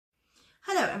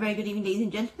a very good evening, ladies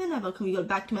and gentlemen. I welcome you all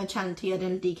back to my channel, Tia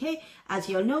Dental DK. As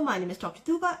you all know, my name is Dr.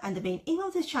 Tuba, and the main aim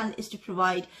of this channel is to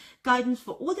provide guidance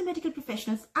for all the medical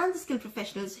professionals and the skilled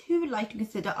professionals who would like to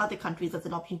consider other countries as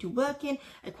an option to work in,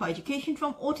 acquire education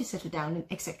from, or to settle down in,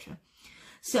 etc.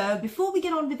 So before we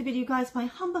get on with the video, guys, my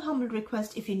humble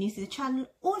request, if you're new to the channel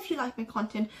or if you like my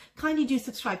content, kindly do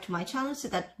subscribe to my channel so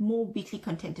that more weekly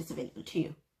content is available to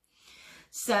you.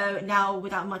 So now,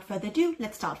 without much further ado,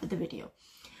 let's start with the video.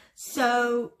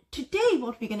 So today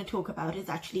what we're going to talk about is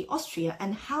actually Austria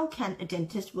and how can a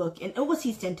dentist work, an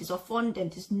overseas dentist or foreign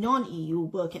dentist, non-EU,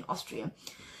 work in Austria.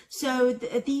 So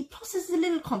the process is a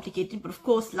little complicated, but of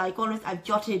course, like always, I've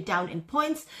jotted it down in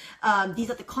points. These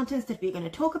are the contents that we're going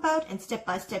to talk about, and step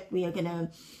by step we are going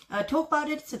to talk about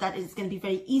it so that it's going to be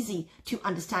very easy to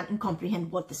understand and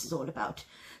comprehend what this is all about.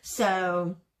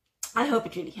 So I hope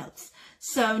it really helps.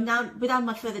 So now, without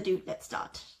much further ado, let's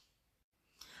start.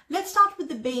 Let's start with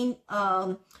the main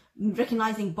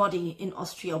recognizing body in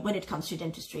Austria when it comes to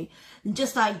dentistry.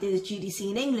 Just like there's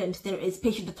GDC in England, there is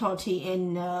patient authority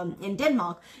in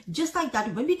Denmark. Just like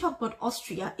that, when we talk about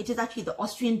Austria, it is actually the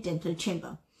Austrian Dental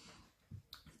Chamber.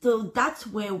 So that's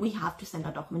where we have to send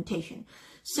our documentation.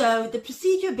 So the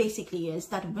procedure basically is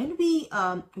that when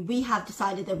we have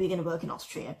decided that we're going to work in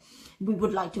Austria, we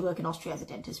would like to work in Austria as a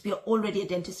dentist. We are already a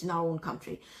dentist in our own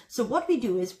country. So what we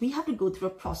do is we have to go through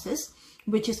a process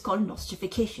which is called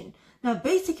nostrification. Now,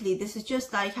 basically, this is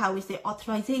just like how we say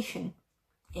authorization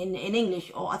in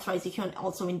English, or authorization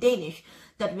also in Danish,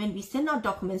 that when we send our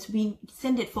documents, we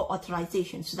send it for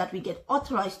authorization so that we get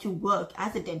authorized to work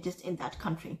as a dentist in that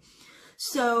country.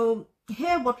 So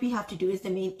here what we have to do is,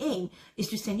 the main aim is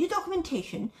to send you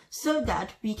documentation so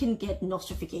that we can get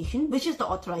nostrification, which is the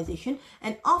authorization,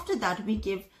 and after that we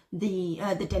give the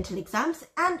dental exams,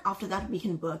 and after that we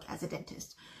can work as a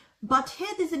dentist. But here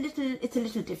it's a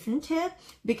little different here,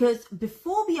 because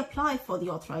before we apply for the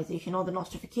authorization or the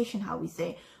nostrification, how we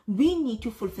say, we need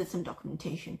to fulfill some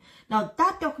documentation. Now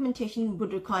that documentation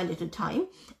would require a little time,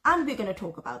 and we're going to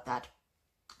talk about that.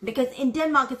 Because in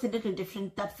Denmark, it's a little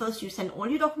different, that first you send all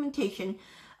your documentation,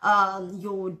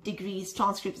 your degrees,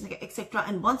 transcripts, etc.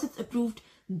 And once it's approved,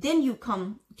 then you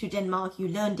come to Denmark, you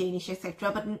learn Danish,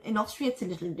 etc. But in Austria, it's a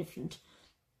little different.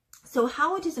 So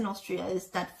how it is in Austria is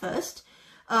that first,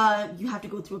 you have to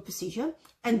go through a procedure,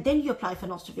 and then you apply for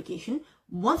nostrification.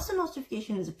 Once the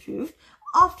nostrification is approved,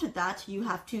 after that, you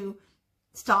have to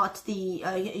start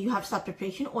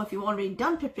preparation, or if you've already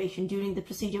done preparation during the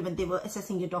procedure when they were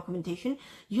assessing your documentation,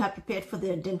 you have prepared for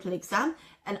the dental exam,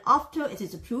 and after it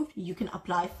is approved, you can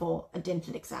apply for a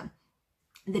dental exam.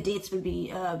 The dates will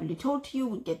be told to you,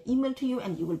 will get emailed to you,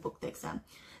 and you will book the exam.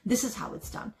 This is how it's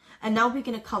done. And now we're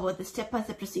going to cover the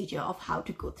step-by-step procedure of how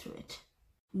to go through it.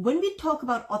 When we talk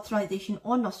about authorization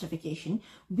or nostrification,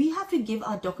 we have to give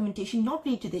our documentation not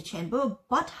only to the chamber,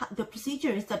 but the procedure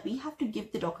is that we have to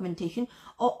give the documentation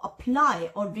or apply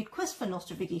or request for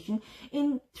nostrification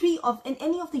in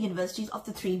any of the universities of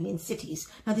the 3 main cities.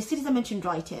 Now, the cities are mentioned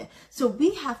right here. So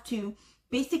we have to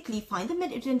basically find the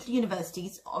dental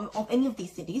universities of any of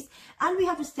these cities, and we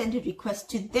have to send a request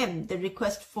to them, the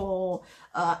request for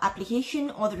application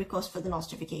or the request for the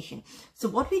nostrification. So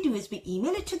what we do is we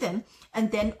email it to them,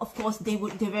 and then of course they're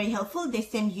very helpful. They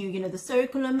send you, the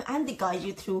curriculum, and they guide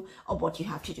you through what you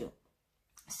have to do.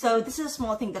 So this is a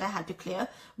small thing that I had to clear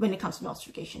when it comes to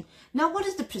nostrification. Now, what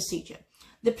is the procedure?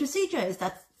 The procedure is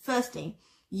that first thing,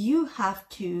 you have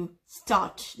to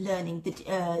start learning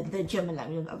the German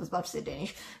language. I was about to say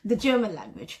Danish, the German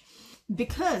language,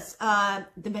 because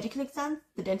the medical exams,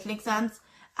 the dental exams,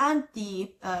 and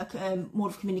the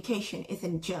mode of communication is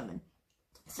in German.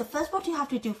 So first, what you have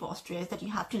to do for Austria is that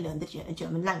you have to learn the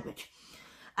German language,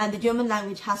 and the German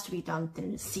language has to be done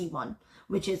till C1,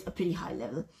 which is a pretty high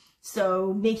level.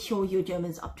 So make sure your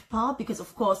German is up to par, because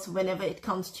of course, whenever it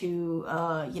comes to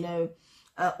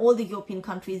all the European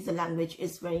countries, the language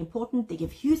is very important. They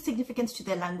give huge significance to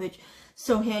their language.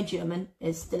 So here, German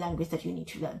is the language that you need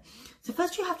to learn. So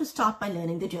first, you have to start by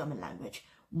learning the German language.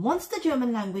 Once the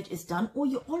German language is done, or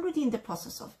you're already in the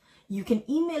process of, you can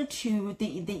email to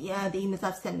the emails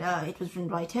I've sent. It was written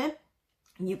right here.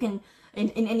 You can, in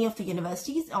any of the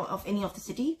universities or of any of the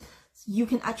cities, you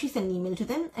can actually send an email to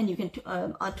them, and you can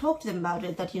talk to them about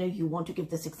it, that you want to give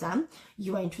this exam,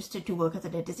 you are interested to work as a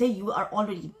dentist. Say you are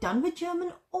already done with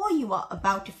German, or you are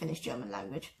about to finish German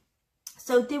language.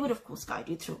 So they would of course guide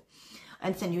you through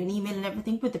and send you an email and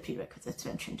everything with the prerequisites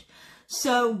mentioned.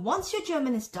 So once your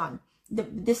German is done,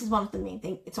 this is one of the main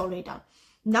things, it's already done.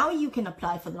 Now you can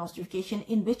apply for the nostrification,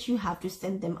 in which you have to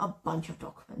send them a bunch of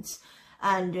documents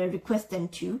and request them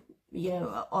to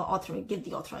give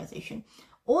the authorization.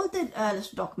 All the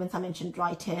documents are mentioned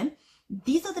right here.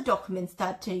 these are the documents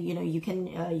that you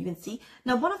can see.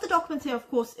 Now, one of the documents here, of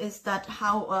course, is that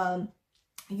how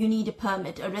you need a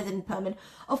permit, a resident permit.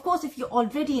 Of course, if you're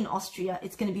already in Austria,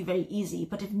 it's going to be very easy.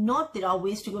 But if not, there are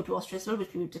ways to go to Austria as well,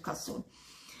 which we will discuss soon.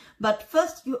 But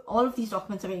first, all of these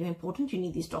documents are very important. You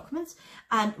need these documents.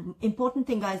 And important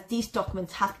thing, guys, these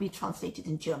documents have to be translated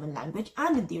in German language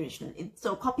and in the original.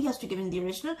 So copy has to give in the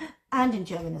original and in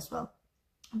German as well.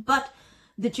 But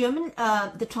the German,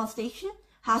 the translation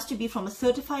has to be from a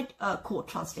certified court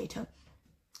translator.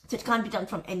 So it can't be done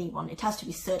from anyone. It has to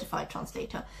be certified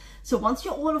translator. So once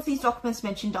all of these documents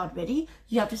mentioned are ready,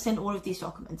 you have to send all of these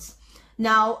documents.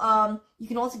 Now, you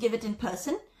can also give it in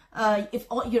person. If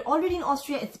you're already in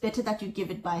Austria, it's better that you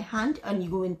give it by hand and you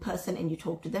go in person and you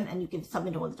talk to them and you can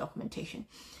submit all the documentation.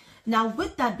 Now,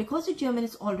 with that, because your German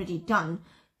is already done,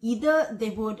 either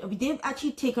they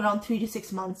actually take around 3 to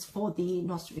 6 months for the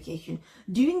nostrification.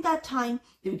 During that time,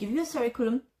 they will give you a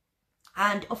curriculum.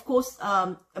 And of course,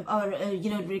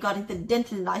 regarding the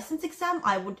dental license exam,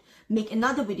 I would make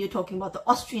another video talking about the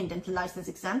Austrian dental license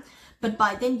exam. But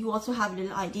by then you also have a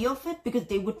little idea of it, because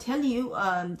they would tell you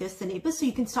their syllabus, so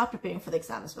you can start preparing for the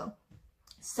exam as well.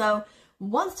 So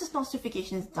once this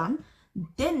nostrification is done,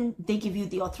 then they give you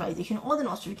the authorization or the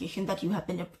nostrification that you have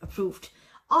been approved.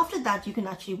 After that, you can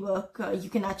actually work, you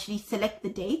can actually select the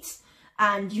dates,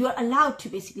 and you are allowed to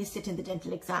basically sit in the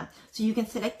dental exam. So you can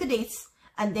select the dates,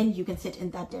 and then you can sit in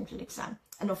that dental exam.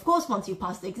 And of course, once you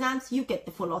pass the exams, you get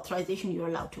the full authorization, you're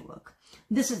allowed to work.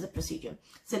 This is the procedure.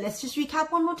 So let's just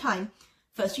recap one more time.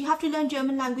 First, you have to learn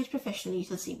German language professionally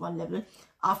till C1 level.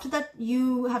 After that,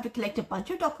 you have to collect a bunch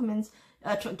of documents,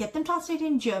 get them translated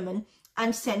in German,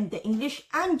 and send the English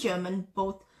and German,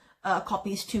 both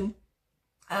copies to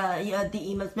the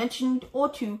emails mentioned, or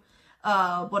to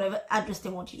whatever address they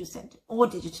want you to send, or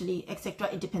digitally, etc.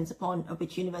 It depends upon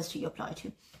which university you apply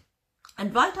to.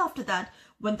 And right after that,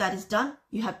 when that is done,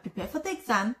 you have to prepare for the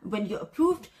exam. When you're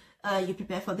approved, you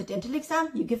prepare for the dental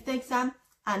exam, you give the exam,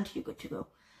 and you're good to go.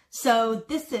 So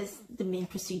this is the main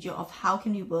procedure of how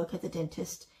can you work as a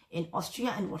dentist in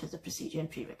Austria and what is the procedure and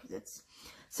prerequisites.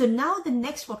 So now the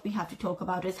next what we have to talk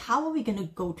about is how are we going to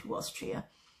go to Austria?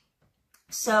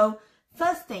 So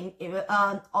first thing,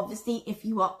 obviously, if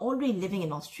you are already living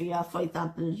in Austria, for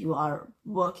example, you are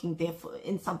working there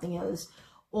in something else,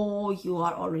 or you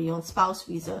are already on spouse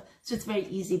visa, so it's very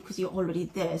easy because you're already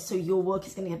there. So your work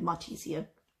is going to get much easier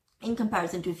in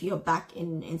comparison to if you're back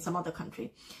in some other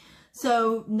country.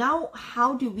 So now,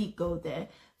 how do we go there?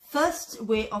 First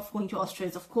way of going to Austria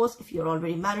is, of course, if you're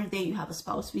already married there, you have a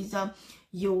spouse visa,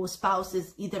 your spouse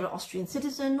is either an Austrian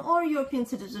citizen or a European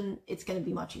citizen, it's going to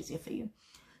be much easier for you.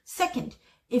 Second,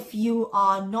 if you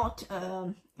are not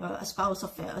a spouse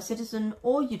of a citizen,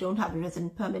 or you don't have a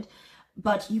resident permit,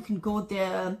 but you can go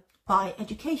there by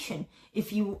education.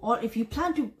 If you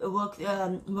plan to work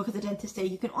as a dentist there,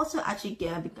 you can also actually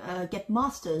get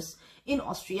masters in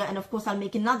Austria. And of course, I'll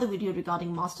make another video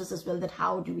regarding masters as well, that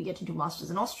how do we get into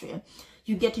masters in Austria.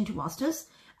 You get into masters,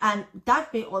 and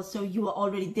that way also you are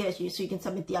already there, so you can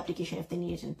submit the application if they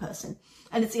need it in person.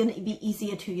 And it's going to be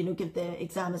easier to give the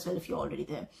exam as well if you're already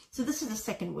there. So this is the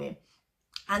second way.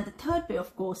 And the third way,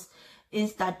 of course,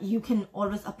 is that you can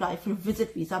always apply for a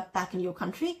visit visa back in your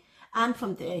country, and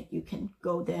from there you can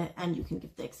go there and you can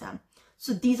give the exam.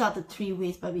 So these are the 3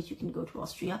 ways by which you can go to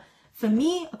Austria. For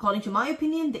me, according to my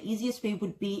opinion, the easiest way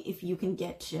would be if you can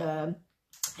get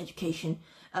education.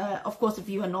 Of course, if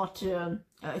you are not,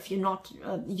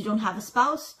 you don't have a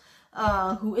spouse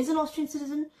who is an Austrian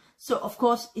citizen. So of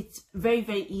course, it's very,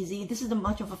 very easy. This is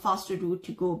much of a faster route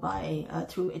to go by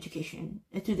through education,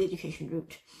 through the education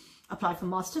route. Apply for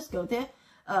masters, go there.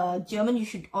 German, you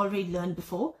should already learn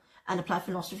before, and apply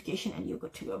for nostrification, and you're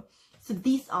good to go. So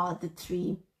these are the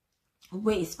 3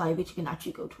 ways by which you can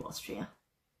actually go to Austria.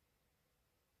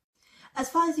 As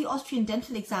far as the Austrian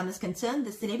dental exam is concerned,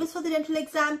 the syllabus for the dental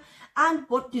exam and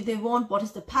what do they want, what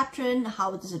is the pattern,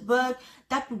 how does it work,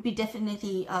 that would be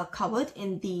definitely covered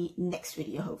in the next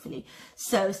video, hopefully.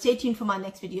 So stay tuned for my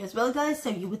next video as well, guys, so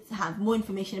you would have more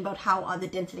information about how are the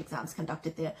dental exams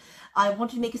conducted there. I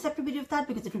wanted to make a separate video of that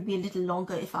because it would be a little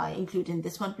longer if I include in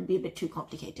this one. It would be a bit too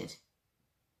complicated.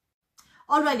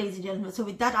 Alright, ladies and gentlemen, so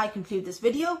with that I conclude this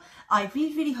video. I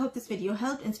really hope this video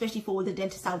helped, and especially for all the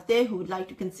dentists out there who would like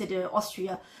to consider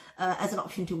Austria as an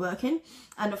option to work in.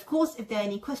 And of course, if there are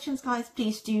any questions, guys,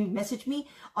 please do message me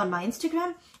on my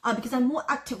Instagram, because I'm more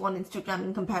active on Instagram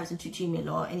in comparison to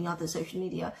Gmail or any other social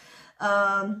media.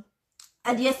 And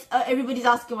yes, everybody's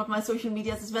asking about my social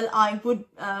medias as well. I would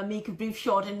make a brief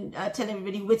short and tell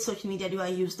everybody which social media do I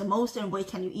use the most, and where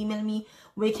can you email me,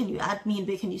 where can you add me, and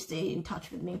where can you stay in touch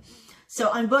with me. So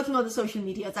I'm working on the social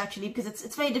medias actually, because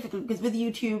it's very difficult, because with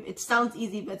YouTube, it sounds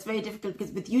easy, but it's very difficult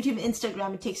because with YouTube and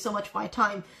Instagram, it takes so much of my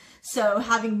time. So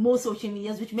having more social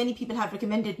medias, which many people have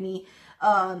recommended me,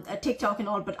 TikTok and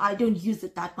all, but I don't use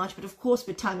it that much. But of course,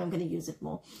 with time, I'm going to use it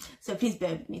more. So please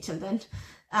bear with me till then.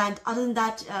 And other than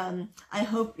that,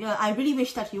 I really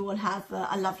wish that you all have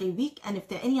a lovely week. And if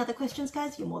there are any other questions,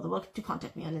 guys, you're more than welcome to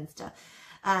contact me on Insta.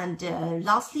 And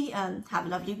lastly, have a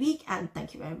lovely week, and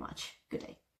thank you very much. Good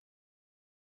day.